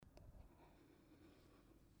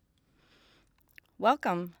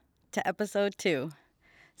Welcome to episode 2.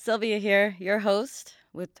 Sylvia here, your host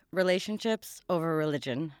with Relationships Over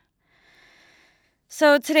Religion.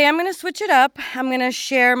 So today I'm going to switch it up. I'm going to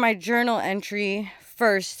share my journal entry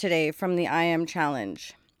first today from the I Am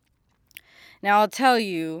Challenge. Now I'll tell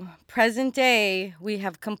you, present day, we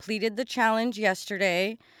have completed the challenge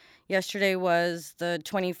yesterday. Yesterday was the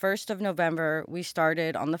 21st of November. We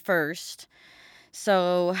started on the 1st.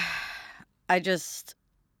 So I just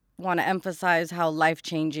want to emphasize how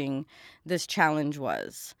life-changing this challenge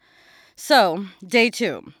was. So, day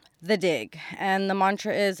 2, the dig. And the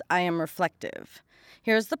mantra is, I am reflective.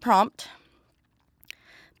 Here's the prompt.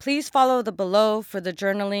 Please follow the below for the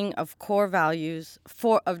journaling and core values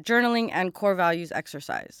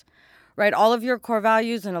exercise. Write all of your core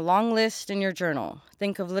values in a long list in your journal.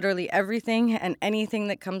 Think of literally everything and anything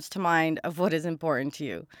that comes to mind of what is important to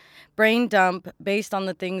you. Brain dump based on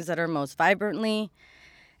the things that are most vibrationally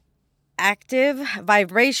active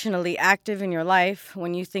in your life.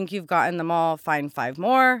 When you think you've gotten them all, find 5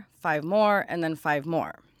 more, and then 5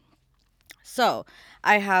 more. So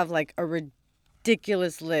I have like a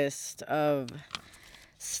ridiculous list of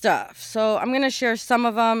stuff. So I'm going to share some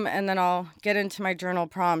of them and then I'll get into my journal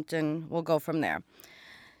prompt and we'll go from there.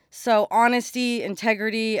 So honesty,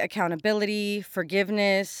 integrity, accountability,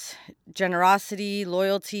 forgiveness, generosity,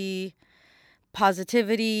 loyalty,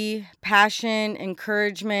 positivity, passion,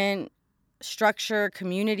 encouragement, structure,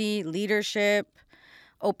 community, leadership,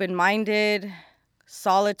 open-minded,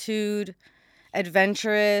 solitude,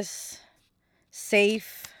 adventurous,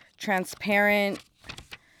 safe, transparent,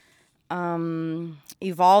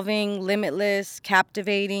 evolving, limitless,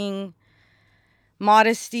 captivating,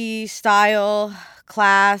 modesty, style,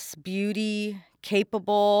 class, beauty,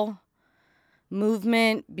 capable,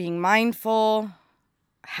 movement, being mindful,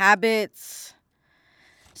 habits.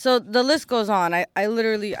 So the list goes on. I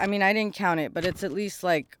didn't count it, but it's at least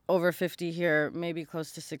like over 50 here, maybe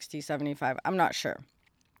close to 60, 75. I'm not sure.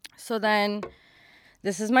 So then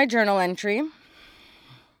this is my journal entry.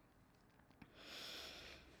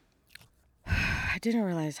 I didn't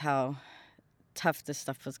realize how tough this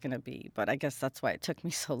stuff was going to be, but I guess that's why it took me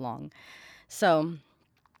so long. So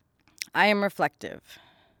I am reflective.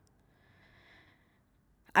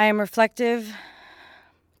 I am reflective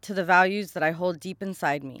to the values that I hold deep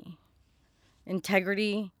inside me: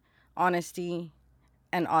 integrity, honesty,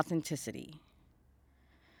 and authenticity.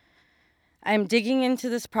 I am digging into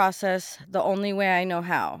this process the only way I know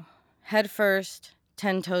how, head first,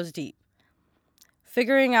 10 toes deep.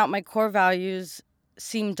 Figuring out my core values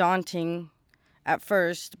seemed daunting at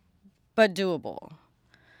first, but doable.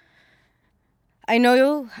 I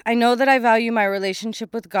know that I value my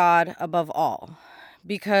relationship with God above all,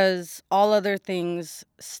 because all other things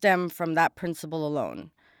stem from that principle alone.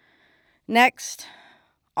 Next,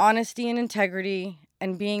 honesty and integrity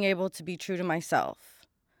and being able to be true to myself.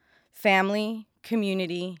 Family,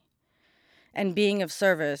 community, and being of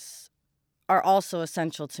service are also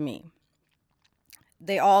essential to me.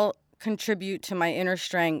 They all contribute to my inner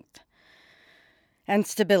strength and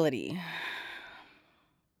stability.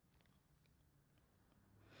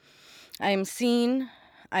 I am seen,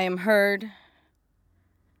 I am heard,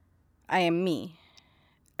 I am me,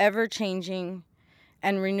 ever changing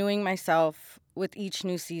and renewing myself with each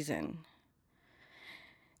new season.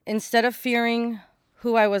 Instead of fearing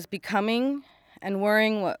who I was becoming and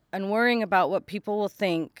worrying about what people will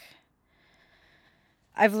think,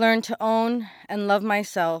 I've learned to own and love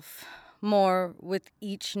myself more with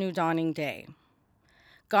each new dawning day.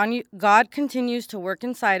 God continues to work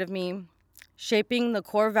inside of me, shaping the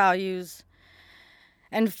core values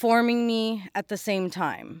and forming me at the same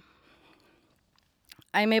time.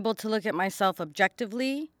 I'm able to look at myself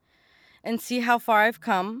objectively and see how far I've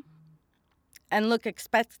come and look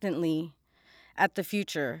expectantly at the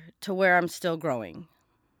future to where I'm still growing.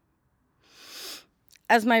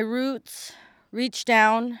 As my roots reach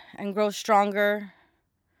down and grow stronger,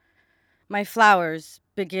 my flowers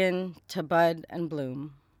begin to bud and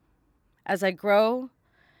bloom. As I grow,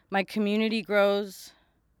 my community grows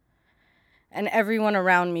and everyone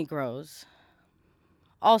around me grows.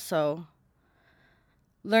 Also,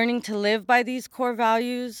 learning to live by these core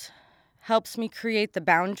values helps me create the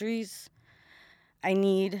boundaries I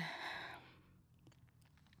need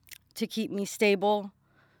to keep me stable,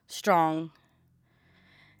 strong,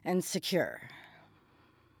 and secure.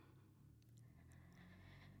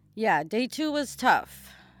 Yeah, day 2 was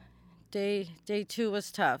tough. Day 2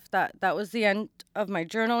 was tough. That was the end of my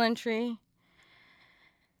journal entry.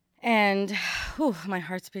 And my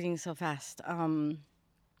heart's beating so fast.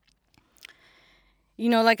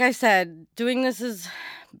 Like I said, doing this has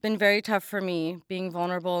been very tough for me being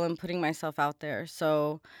vulnerable and putting myself out there.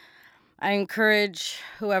 So I encourage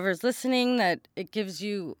whoever's listening that it gives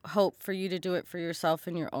you hope for you to do it for yourself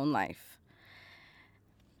in your own life.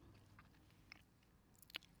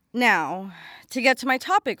 Now, to get to my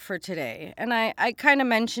topic for today, and I kind of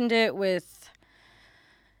mentioned it with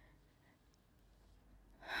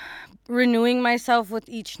renewing myself with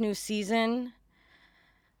each new season,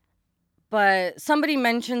 but somebody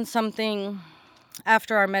mentioned something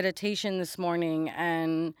after our meditation this morning,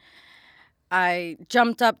 and I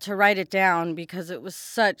jumped up to write it down because it was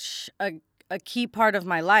such a key part of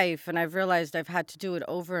my life, and I've realized I've had to do it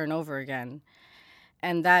over and over again,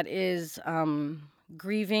 and that is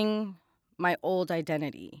grieving my old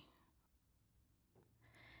identity.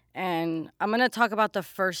 And I'm going to talk about the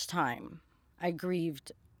first time I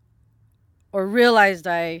grieved or realized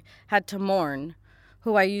I had to mourn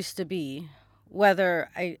who I used to be, whether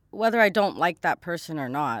I don't like that person or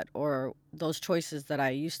not, or those choices that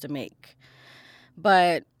I used to make.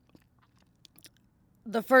 But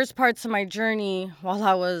the first parts of my journey while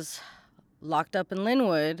I was locked up in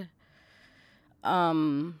Linwood,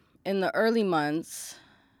 in the early months,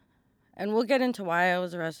 and we'll get into why I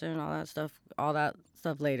was arrested and all that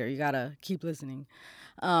stuff later. You gotta keep listening.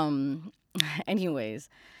 Anyways,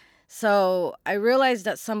 so I realized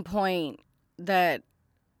at some point that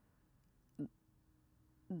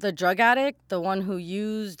the drug addict, the one who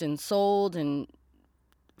used and sold and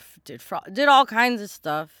did fraud, did all kinds of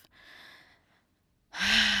stuff,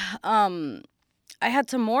 I had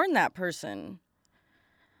to mourn that person.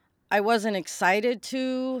 I wasn't excited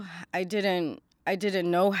to. I didn't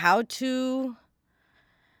know how to.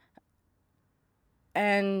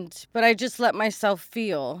 But I just let myself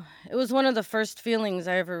feel. It was one of the first feelings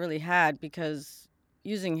I ever really had because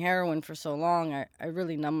using heroin for so long, I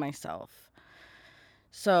really numbed myself.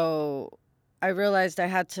 So I realized I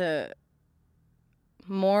had to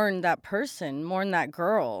mourn that person, mourn that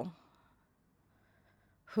girl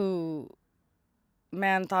who,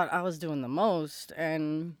 man, thought I was doing the most.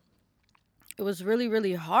 And it was really,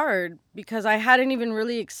 really hard because I hadn't even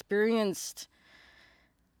really experienced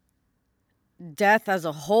death as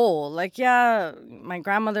a whole. Like, yeah, my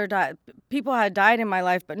grandmother died. People had died in my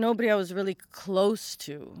life, but nobody I was really close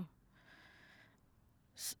to.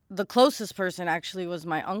 The closest person actually was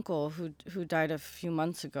my uncle who died a few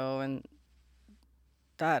months ago, and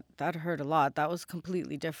that hurt a lot. That was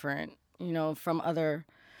completely different, from other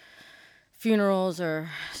funerals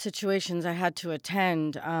or situations I had to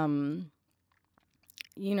attend.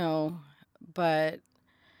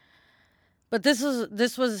 But this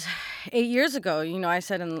was 8 years ago. I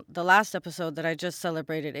said in the last episode that I just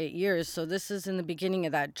celebrated 8 years. So this is in the beginning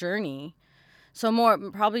of that journey. So more,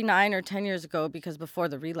 probably 9 or 10 years ago, because before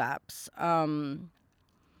the relapse, I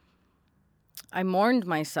mourned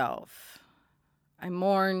myself. I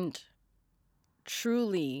mourned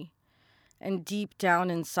truly and deep down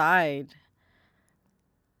inside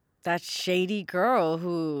that shady girl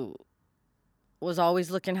who was always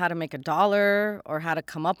looking how to make $1 or how to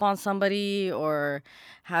come up on somebody or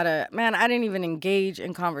I didn't even engage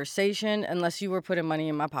in conversation unless you were putting money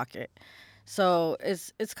in my pocket. So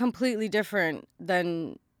it's completely different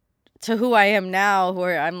than to who I am now,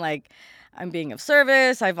 where I'm like, I'm being of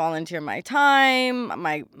service. I volunteer my time,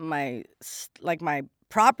 my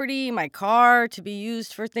property, my car to be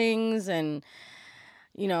used for things. And,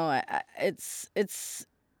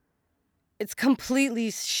 it's completely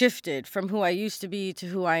shifted from who I used to be to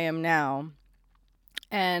who I am now.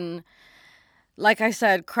 And like I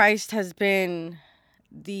said, Christ has been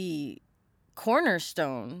the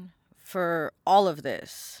cornerstone for all of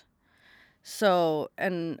this. So,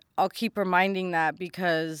 and I'll keep reminding that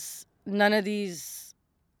because none of these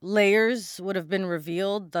layers would have been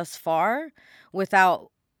revealed thus far without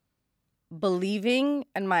believing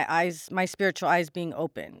and my spiritual eyes being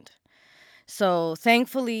opened. So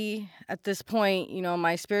thankfully, at this point,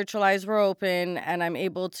 my spiritual eyes were open and I'm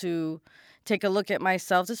able to take a look at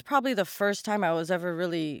myself. This is probably the first time I was ever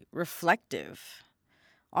really reflective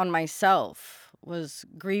on myself, was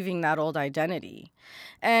grieving that old identity.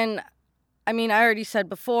 And I already said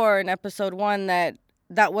before in episode 1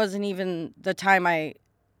 that wasn't even the time I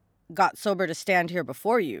got sober to stand here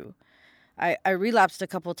before you. I relapsed a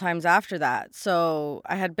couple times after that. So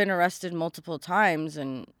I had been arrested multiple times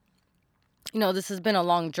and this has been a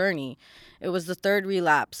long journey. It was the third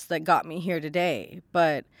relapse that got me here today,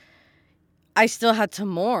 but I still had to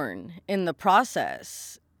mourn in the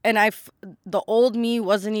process. And the old me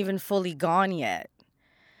wasn't even fully gone yet.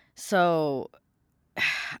 So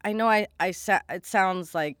I know it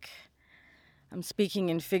sounds like I'm speaking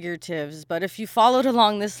in figuratives, but if you followed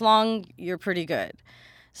along this long, you're pretty good.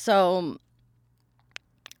 So,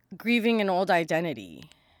 grieving an old identity,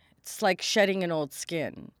 it's like shedding an old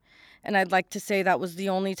skin. And I'd like to say that was the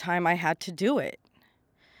only time I had to do it.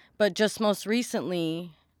 But just most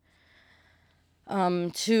recently,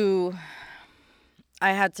 to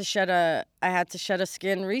I had to shed a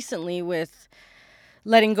skin recently with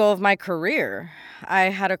letting go of my career. I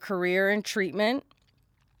had a career in treatment.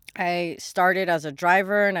 I started as a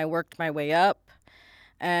driver and I worked my way up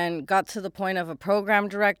and got to the point of a program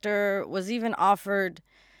director, was even offered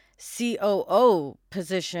COO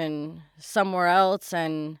position somewhere else,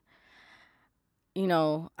 and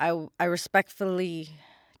I respectfully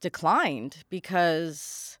declined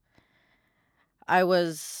because I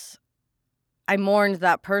mourned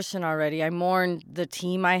that person already. I mourned the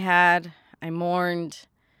team I had. I mourned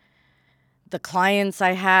the clients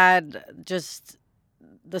I had, just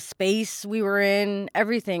the space we were in,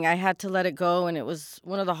 everything. I had to let it go, and it was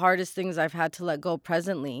one of the hardest things I've had to let go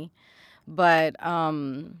presently. But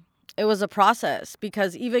it was a process,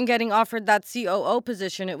 because even getting offered that COO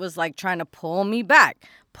position, it was like trying to pull me back,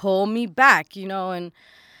 and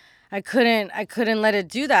I couldn't let it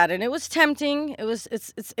do that. And it was tempting.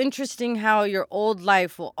 It's interesting how your old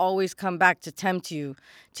life will always come back to tempt you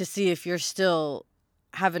to see if you're still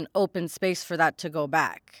have an open space for that to go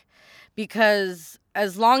back. Because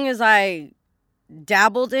as long as I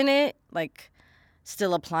dabbled in it, like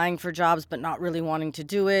still applying for jobs but not really wanting to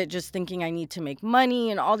do it, just thinking I need to make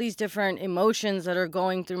money and all these different emotions that are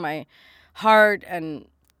going through my heart and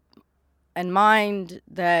mind,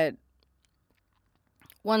 that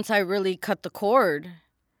once I really cut the cord,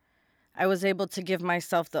 I was able to give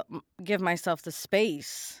myself the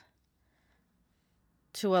space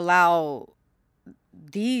to allow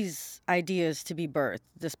these ideas to be birthed,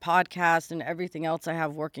 this podcast and everything else I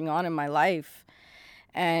have working on in my life.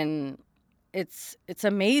 And it's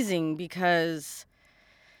amazing because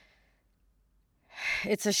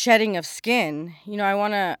it's a shedding of skin. I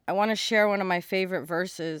want to share one of my favorite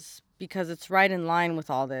verses because it's right in line with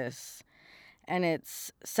all this. And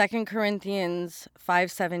it's 2 Corinthians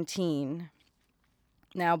 5:17.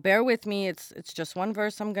 Now, bear with me. It's just one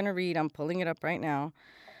verse I'm going to read. I'm pulling it up right now.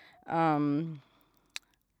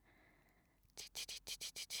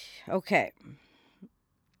 Okay.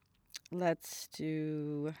 Let's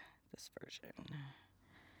do this version.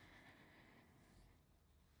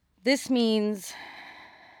 This means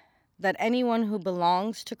that anyone who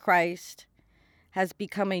belongs to Christ has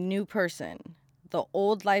become a new person. The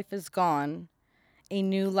old life is gone. A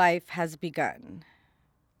new life has begun.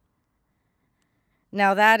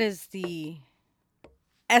 Now that is the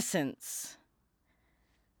essence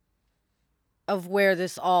of where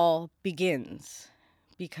this all begins.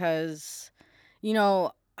 Because,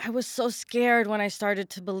 I was so scared when I started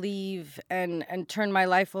to believe and turn my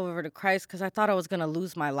life over to Christ, because I thought I was going to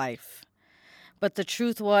lose my life. But the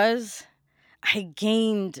truth was, I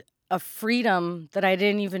gained a freedom that I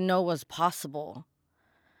didn't even know was possible.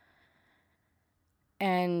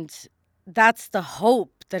 And that's the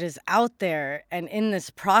hope that is out there. And in this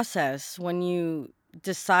process, when you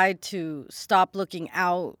decide to stop looking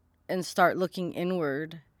out and start looking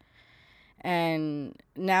inward. And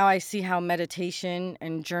now I see how meditation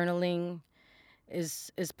and journaling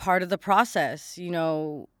is part of the process.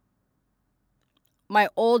 My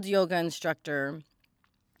old yoga instructor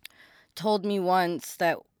told me once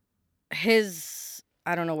that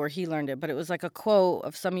I don't know where he learned it, but it was like a quote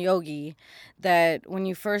of some yogi that when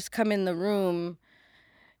you first come in the room,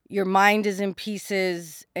 your mind is in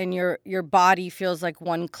pieces and your body feels like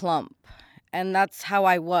one clump. And that's how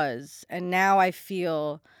I was. And now I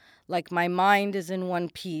feel like my mind is in one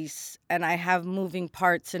piece and I have moving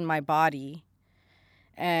parts in my body.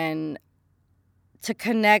 And to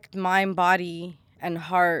connect mind, body, and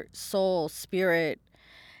heart, soul, spirit,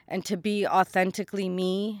 and to be authentically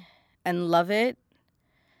me and love it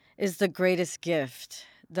is the greatest gift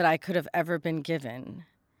that I could have ever been given.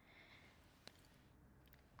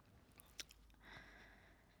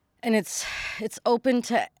 And it's open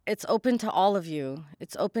to all of you.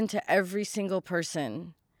 It's open to every single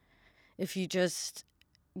person. If you just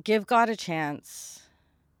give God a chance,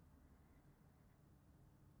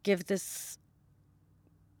 give the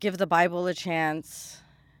Bible a chance,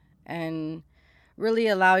 and really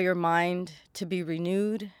allow your mind to be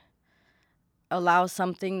renewed. Allow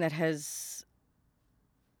something that has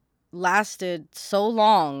lasted so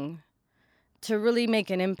long to really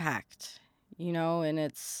make an impact, and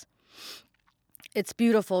it's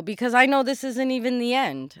beautiful, because I know this isn't even the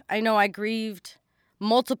end. I know I grieved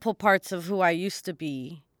multiple parts of who I used to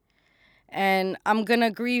be, and I'm going to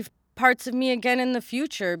grieve parts of me again in the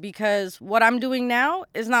future, because what I'm doing now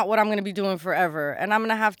is not what I'm going to be doing forever. And I'm going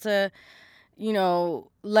to have to,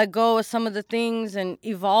 let go of some of the things and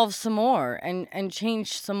evolve some more and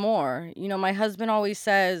change some more. My husband always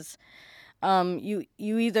says, you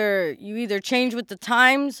either change with the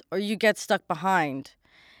times or you get stuck behind.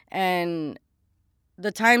 And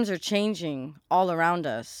the times are changing all around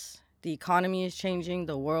us. The economy is changing,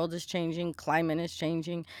 the world is changing, climate is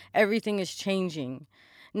changing, everything is changing.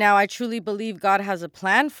 Now, I truly believe God has a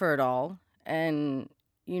plan for it all, and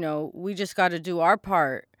we just got to do our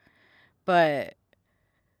part. But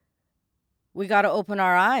we got to open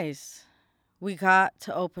our eyes. We got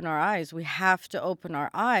to open our eyes. We have to open our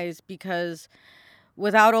eyes, because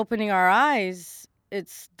without opening our eyes,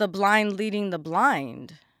 it's the blind leading the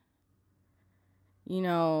blind.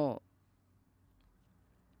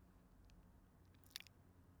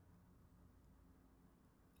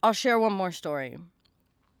 I'll share one more story.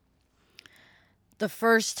 The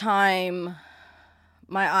first time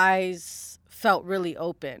my eyes felt really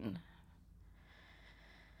open,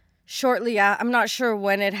 I'm not sure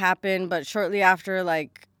when it happened, but shortly after,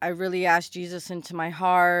 I really asked Jesus into my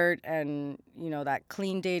heart, and, that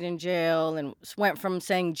clean date in jail, and went from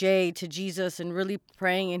saying J to Jesus and really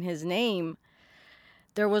praying in his name.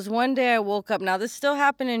 There was one day I woke up. Now, this still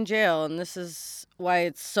happened in jail, and this is why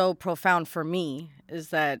it's so profound for me, is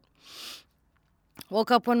that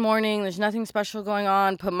woke up one morning, there's nothing special going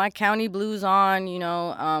on, put my county blues on,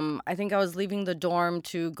 I think I was leaving the dorm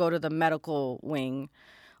to go to the medical wing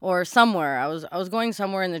or somewhere. I was going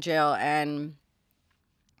somewhere in the jail, and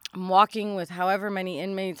I'm walking with however many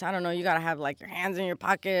inmates. I don't know, you got to have your hands in your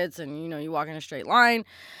pockets, and you walk in a straight line,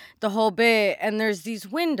 the whole bit. And there's these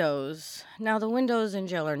windows. Now, the windows in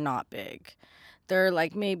jail are not big. They're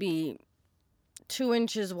maybe 2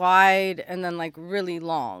 inches wide, and then really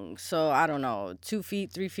long. So I don't know, 2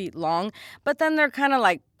 feet, 3 feet long. But then they're kind of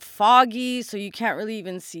foggy, so you can't really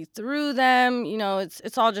even see through them.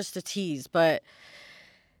 It's all just a tease. But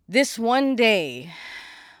this one day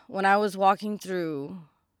when I was walking through,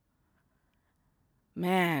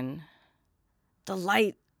 man, the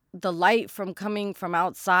light from coming from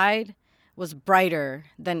outside was brighter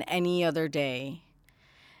than any other day.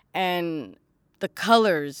 And the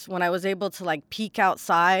colors, when I was able to peek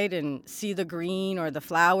outside and see the green or the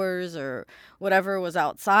flowers or whatever was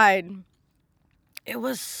outside, it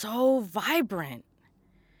was so vibrant.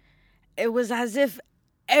 It was as if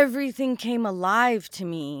everything came alive to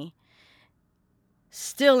me,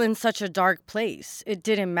 still in such a dark place. It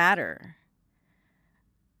didn't matter.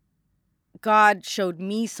 God showed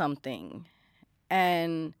me something,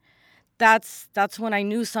 and that's when I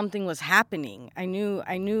knew something was happening. I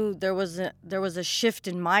knew there was a shift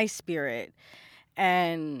in my spirit.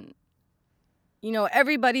 And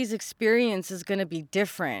everybody's experience is going to be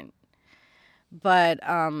different. But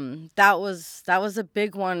that was a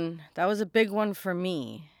big one. That was a big one for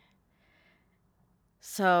me.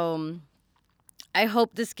 So I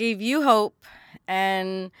hope this gave you hope,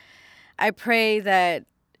 and I pray that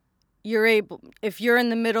you're able, if you're in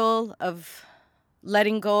the middle of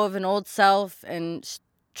letting go of an old self and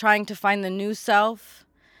trying to find the new self,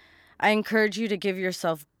 I encourage you to give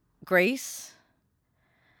yourself grace,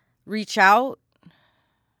 reach out,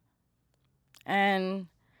 and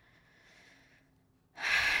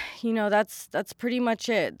that's pretty much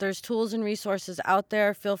it. There's tools and resources out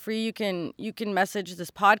there. Feel free. You can message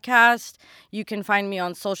this podcast. You can find me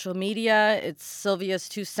on social media. It's Sylvia's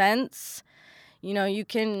 2 cents.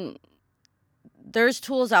 There's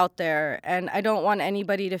tools out there, and I don't want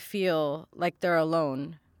anybody to feel like they're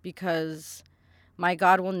alone, because my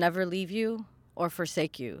God will never leave you or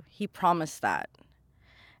forsake you. He promised that.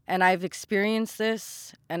 And I've experienced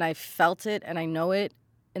this, and I've felt it, and I know it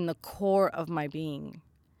in the core of my being.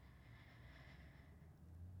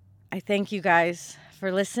 I thank you guys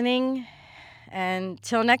for listening. And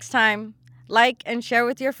till next time, like and share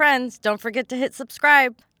with your friends. Don't forget to hit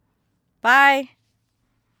subscribe. Bye.